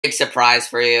big surprise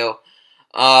for you.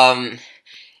 Um,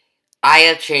 I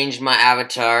have changed my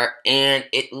avatar, and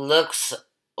it looks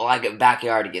like a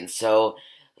backyardigan. So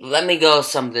let me go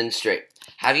something straight.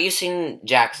 Have you seen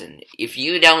Jackson? If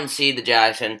you don't see the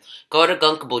Jackson, go to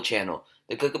Gunkable channel.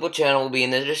 The Gunkable channel will be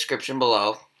in the description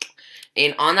below.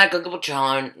 And on that Gunkable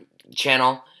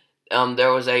channel,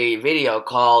 there was a video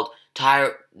called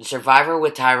Survivor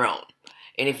with Tyrone.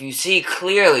 And if you see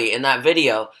clearly in that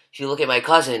video, if you look at my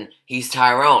cousin, he's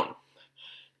Tyrone.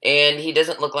 And he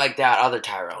doesn't look like that other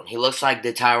Tyrone. He looks like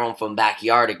the Tyrone from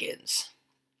Backyardigans.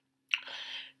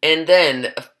 And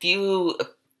then a few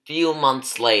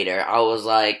months later, I was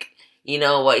like, you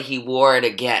know what? He wore it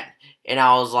again, and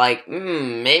I was like,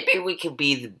 maybe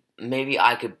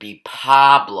I could be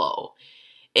Pablo.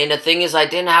 And the thing is, I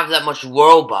didn't have that much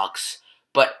Robux,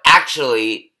 but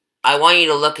actually, I want you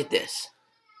to look at this.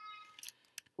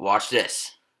 Watch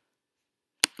this.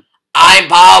 I'm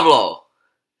Pablo.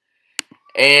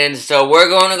 And so we're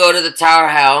going to go to the Tower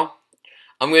of Hell.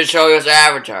 I'm going to show you his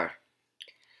avatar.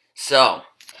 So,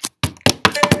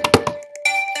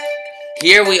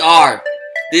 here we are.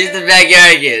 This is the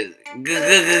Backyardigans.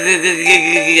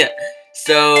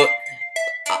 So,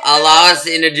 allow us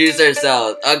to introduce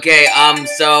ourselves. Okay,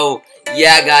 so,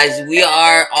 yeah, guys, we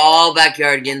are all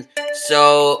Backyardigans.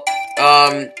 So,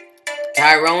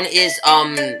 Tyrone is,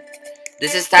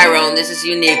 this is Tyrone, this is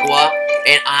Uniqua,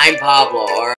 and I'm Pablo, alright?